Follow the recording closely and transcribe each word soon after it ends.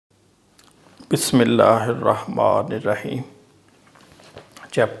बिस्मिल्लाहिर्रहमानिर्रहीम।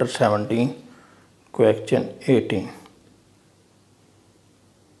 Chapter 17 question 18।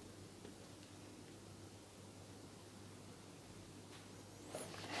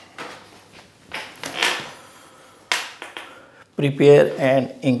 Prepare an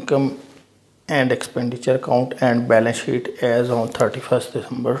income and expenditure account and balance sheet as on 31st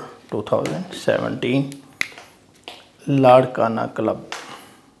December 2017. Larkana club.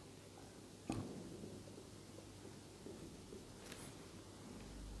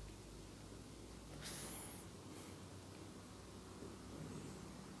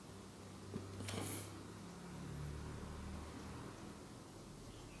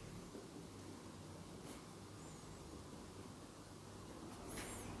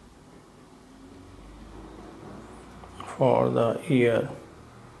 For the year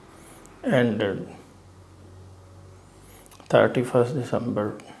ended 31st December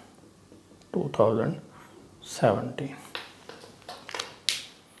 2017.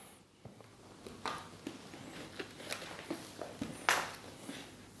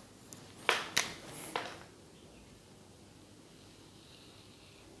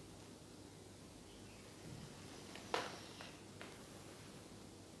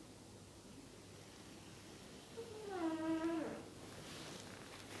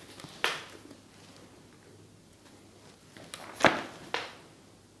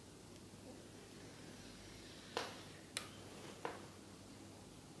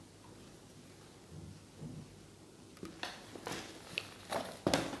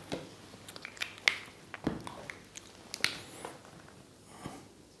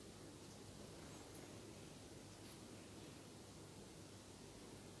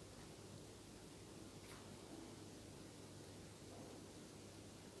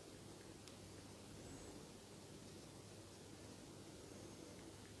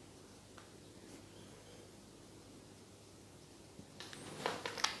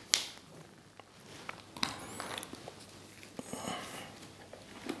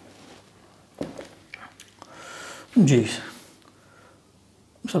 जी,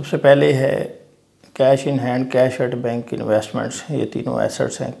 सबसे पहले है cash in hand, cash at bank, investments, ये तीनों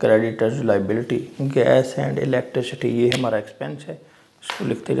assets हैं। Creditors, liability, gas and electricity, ये हमारा expense है, इसको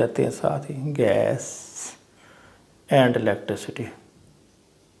लिखते जाते हैं साथ ही, गैस एंड इलेक्ट्रिसिटी।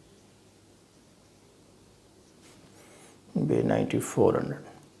 बे 9400।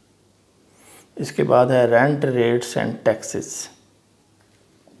 इसके बाद है rent, rates and taxes.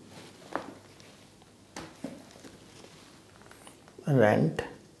 Rent,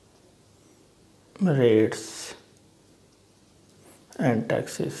 rates and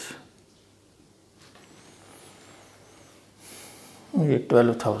taxes, ये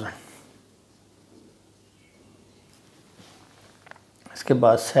 12,000। इसके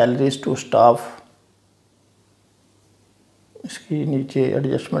बाद सैलरीज टू स्टाफ, इसकी नीचे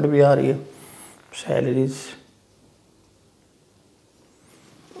एडजस्टमेंट भी आ रही है। सैलरीज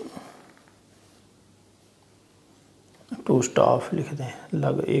टू स्टाफ लिख दें,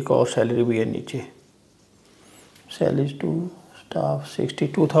 लग एक और सैलरी भी है नीचे। सैलरीज टू स्टाफ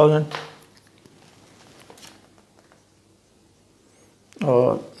 62,000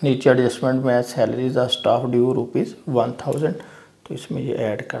 और नीचे एडजस्टमेंट में सैलरीज द स्टाफ ड्यू ₹1,000, तो इसमें ये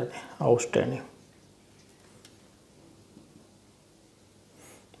ऐड कर दें। आउटस्टैंडिंग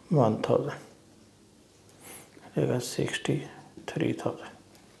 1,000 रहेगा 63,000।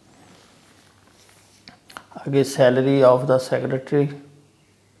 आगे salary of the secretary,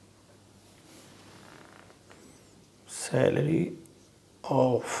 salary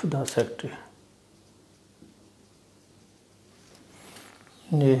of the secretary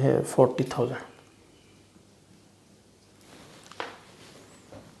ये है 40,000।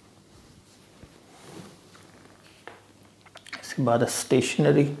 इसके बाद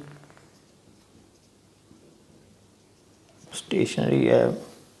स्टेशनरी, स्टेशनरी है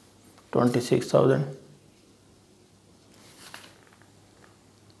 26,000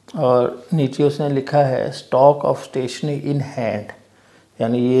 और नीचे उसने लिखा है stock of stationery in hand,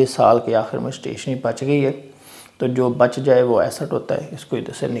 यानी ये साल के आखिर में स्टेशनरी बच गई है, तो जो बच जाए वो एसेट होता है, इसको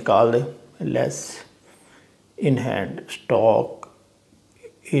इधर से निकाल दें। Less in hand, stock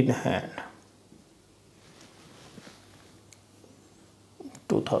in hand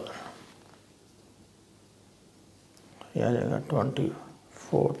 2,000, यह आ जाएगा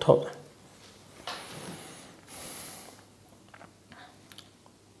 24,000।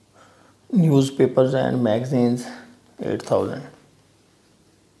 Newspapers and magazines 8,000।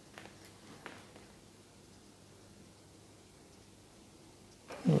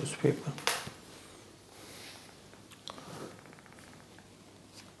 Newspaper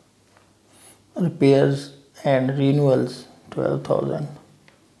repairs and renewals 12,000,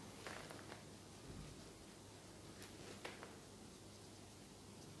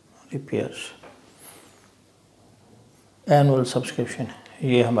 repairs, annual subscription,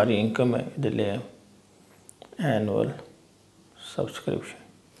 ये हमारी इनकम है, इधर ले आए एनुअल सब्सक्रिप्शन,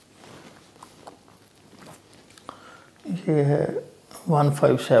 ये है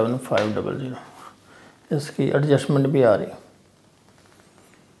 157,500, इसकी एडजस्टमेंट भी आ रही है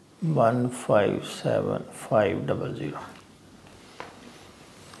 157,500।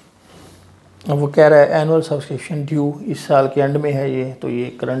 अब वो कह रहा है एनुअल सब्सक्रिप्शन ड्यू इस साल के एंड में है ये, तो ये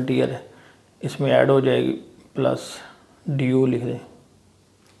करंट ईयर है, इसमें ऐड हो जाएगी, प्लस ड्यू लिख दें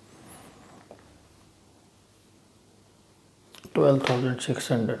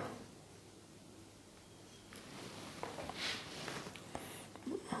 12,600,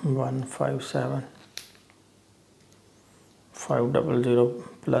 157,500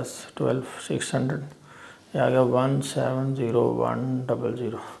 प्लस 12,600, ये आ गया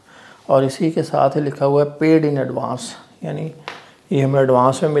 170,100। और इसी के साथ ही लिखा हुआ है पेड इन एडवांस, यानी ये हमें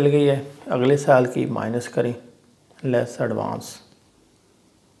एडवांस में मिल गई है, अगले साल की माइनस करें, लेस एडवांस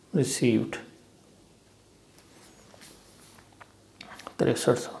रिसीव्ड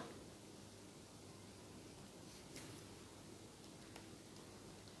 6300,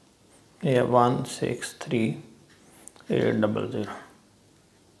 ये 163,800।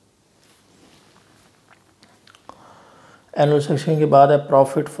 एनुअल सेक्शन के बाद है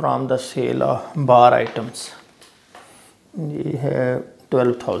profit from the cell of bar items, ये है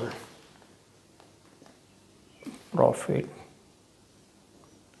 12,000, profit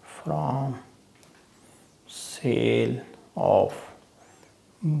from cell of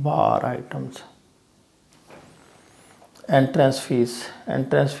bar items. Entrance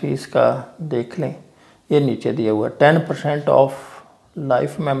fees का देख लें, ये नीचे दिया हुआ है 10% ऑफ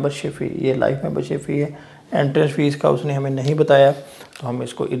लाइफ मेंबरशिप फी, ये लाइफ मेंबरशिप फी है। एंट्रेंस फीस का उसने हमें नहीं बताया, तो हम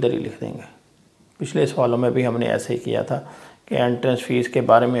इसको इधर ही लिख देंगे। पिछले सवालों में भी हमने ऐसे ही किया था कि एंट्रेंस फीस के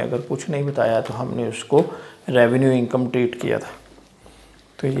बारे में अगर कुछ नहीं बताया तो हमने उसको रेवेन्यू इनकम ट्रीट किया था।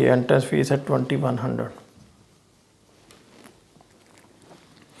 तो ये एंट्रेंस फीस है 2100।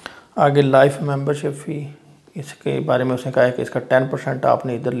 आगे लाइफ मेंबरशिप फ़ी, इसके बारे में उसने कहा है कि इसका 10%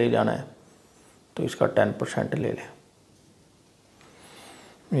 आपने इधर ले जाना है, तो इसका 10% ले लें।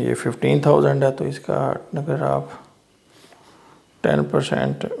 ये 15,000 है, तो इसका अगर आप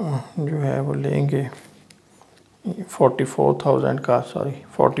 10% जो है वो लेंगे 44,000 का,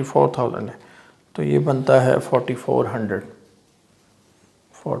 44,000 है, तो ये बनता है 4,400।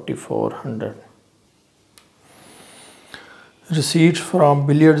 रिसीट्स फ्रॉम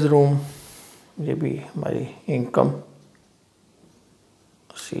बिलियर्ड्स रूम, ये भी हमारी income,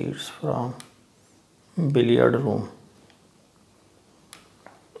 receipts from billiard room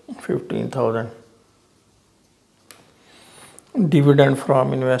 15,000। Dividend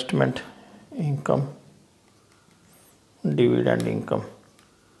from investment income, dividend income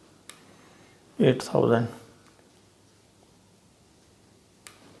 8,000।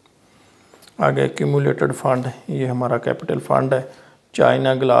 आगे एक्यूमुलेटेड फंड, ये हमारा कैपिटल फंड है।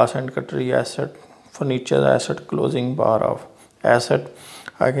 China glass and Katri asset, furniture asset, closing bar of asset.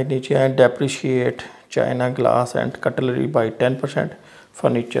 आगे नीचे है depreciate China glass and cutlery by 10%,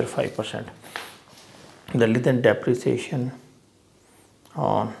 furniture 5%। then depreciation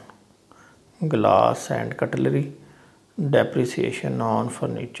on glass and cutlery, depreciation on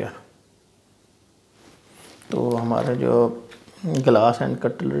furniture। तो हमारा जो glass and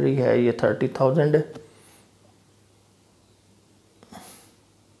cutlery है ये 30,000 है,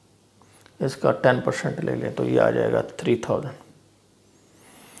 इसका 10% ले लें तो ये आ जाएगा 3,000।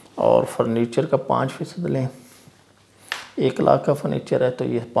 और फर्नीचर का 5% लें, 1 लाख का फर्नीचर है तो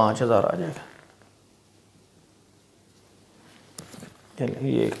ये 5,000 आ जाएगा।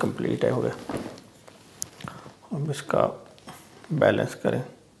 ये कंप्लीट है, हो गया। अब इसका बैलेंस करें,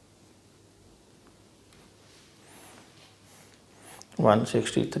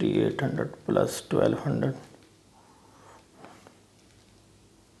 163,800 प्लस 1,200,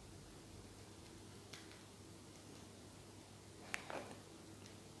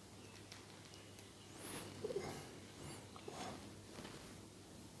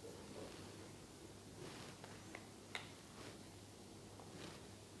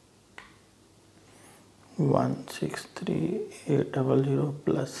 वन 163,800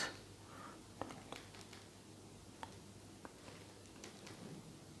 प्लस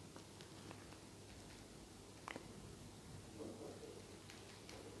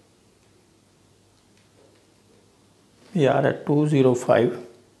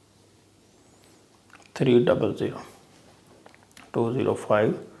 205,300,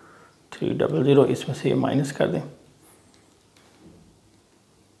 205,300 300, इसमें से ये माइनस कर दें।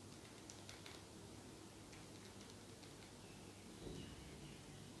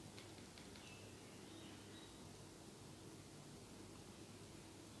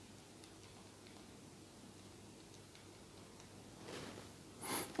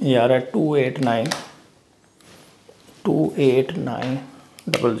 ये आ रहा है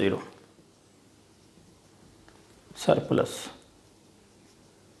 28900 सरप्लस।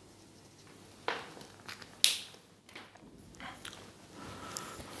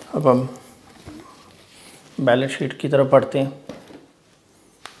 अब हम बैलेंस शीट की तरफ बढ़ते हैं।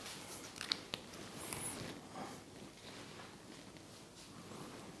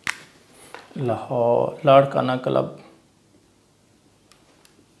 Lahore Larkana club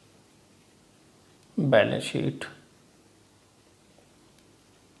balance sheet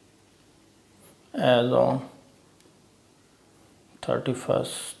as on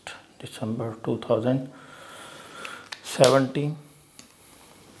 31 December 2017।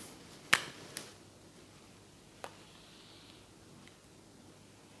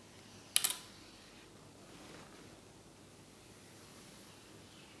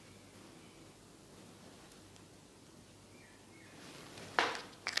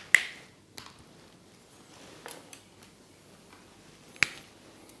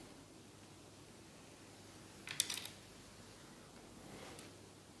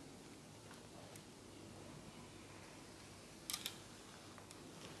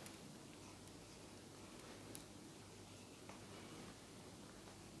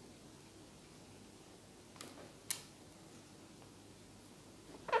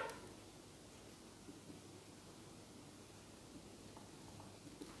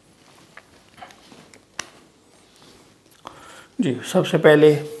 जी, सबसे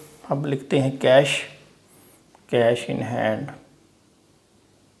पहले हम लिखते हैं cash in hand,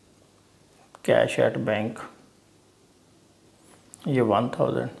 cash at bank, ये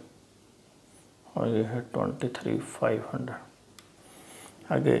 1000 और ये है 23,500।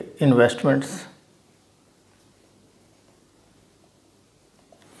 आगे इन्वेस्टमेंट्स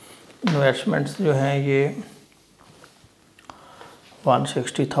जो हैं ये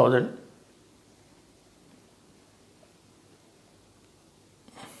 160,000।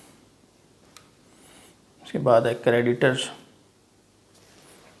 उसके बाद है क्रेडिटर्स,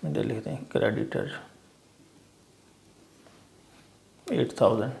 इधर लिखते हैं क्रेडिटर्स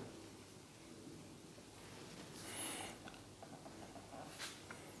 8,000।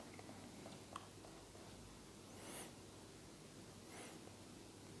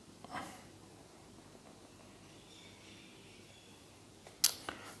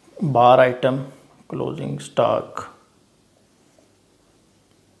 बार आइटम क्लोजिंग स्टॉक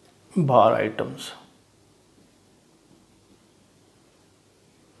बार आइटम्स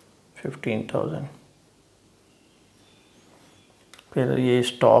 15,000। फिर ये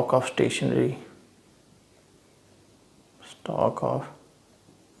stock of stationery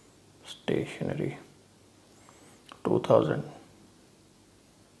 2,000।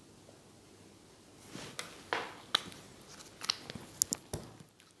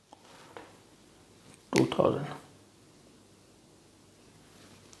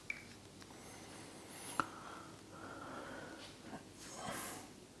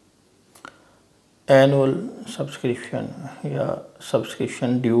 Annual subscription या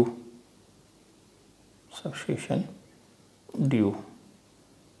सब्सक्रिप्शन ड्यू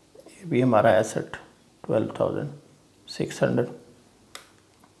ये भी हमारा एसेट 12,600।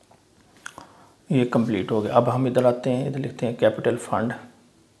 ये कंप्लीट हो गया। अब हम इधर आते हैं, इधर लिखते हैं कैपिटल फंड।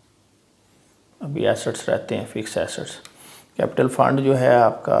 अभी एसेट्स रहते हैं फिक्स एसेट्स। कैपिटल फंड जो है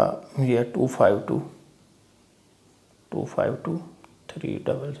आपका ये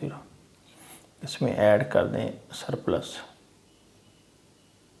 252,300। इसमें ऐड कर दें सरप्लस।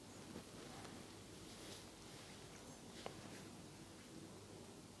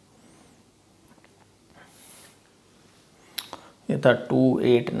 ये था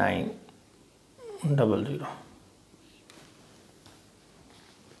 28900।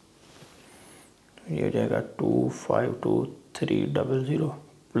 ये हो जाएगा 252,300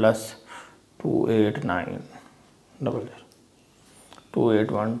 प्लस 28900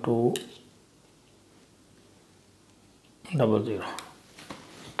 281200।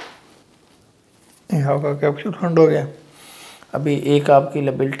 ये आपका कैपिटल फंड हो गया। अभी एक आपकी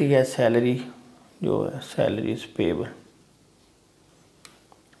लायबिलिटी है सैलरी, जो है सैलरीज पेएबल,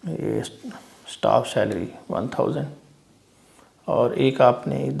 ये स्टाफ सैलरी 1000। और एक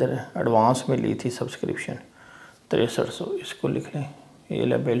आपने इधर एडवांस में ली थी सब्सक्रिप्शन 6300, इसको लिख लें। ये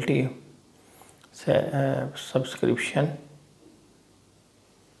liability subscription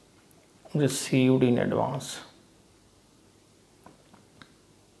received in advance.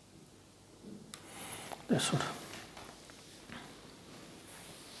 That's what.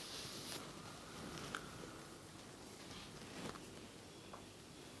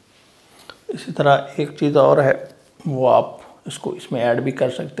 इसी तरह एक चीज़ और है, वो आप इसको इसमें ऐड भी कर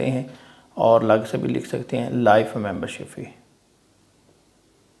सकते हैं और अलग से भी लिख सकते हैं, लाइफ मेंबरशिप फी।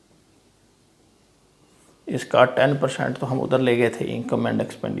 इसका 10% तो हम उधर ले गए थे इनकम एंड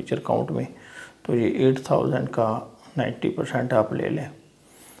एक्सपेंडिचर अकाउंट में, तो ये 8000 का 90% आप ले लें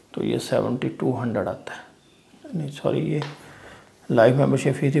तो ये 7200 आता है। नहीं सॉरी, ये लाइफ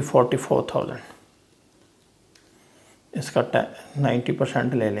मेंबरशिप फी थी 44,000, इसका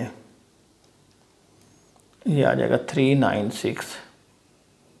 90% ले लें, ये आ जाएगा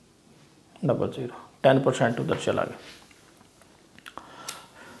 39600। 10% उधर चला गया।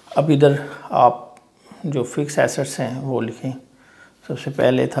 अब इधर आप जो फिक्स एसेट्स हैं वो लिखें। सबसे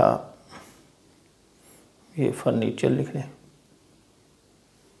पहले था ये फर्नीचर लिख लें,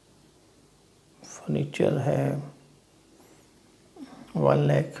 फर्नीचर है 1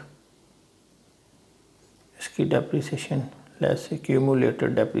 लाख, इसकी डेप्रिसिएशन लेस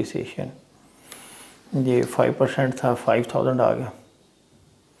एक्यूमुलेटेड डेप्रिसिएशन ये 5% था, 5000 आ गया,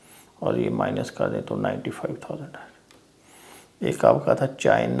 और ये माइनस कर दें तो 95,000 आ गया। एक आपका था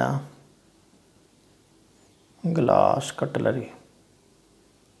चाइना ग्लास कटलरी,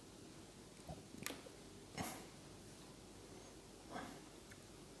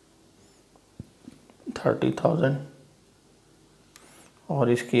 $30,000, और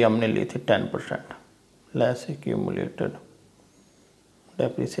इसकी हमने ली थी 10% लेस एक्यूमुलेटेड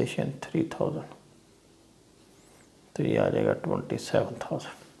डेप्रिसिएशन 3000, तो ये आ जाएगा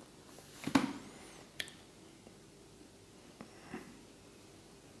 27,000।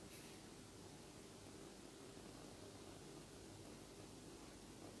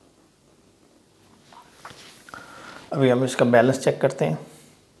 अभी हम इसका बैलेंस चेक करते हैं।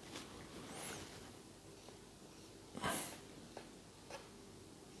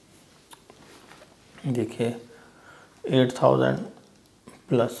 देखिए 8000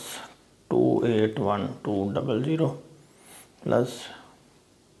 प्लस 281200 प्लस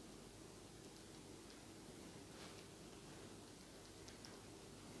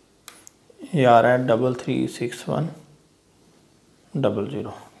ये आ रहा है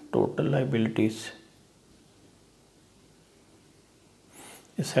 336100। टोटल लाइबिलिटीज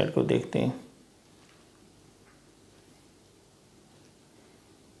इस साइड को देखते हैं।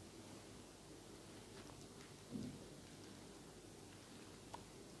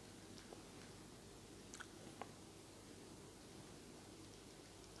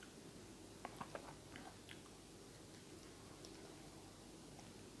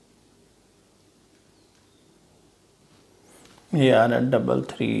 ये आ रहा है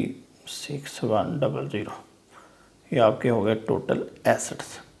 336100। ये आपके हो गए टोटल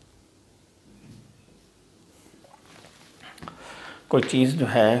एसेट्स। कोई चीज़ जो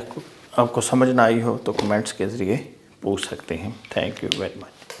है आपको समझ ना आई हो तो कमेंट्स के ज़रिए पूछ सकते हैं। Thank you very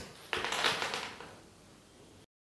much.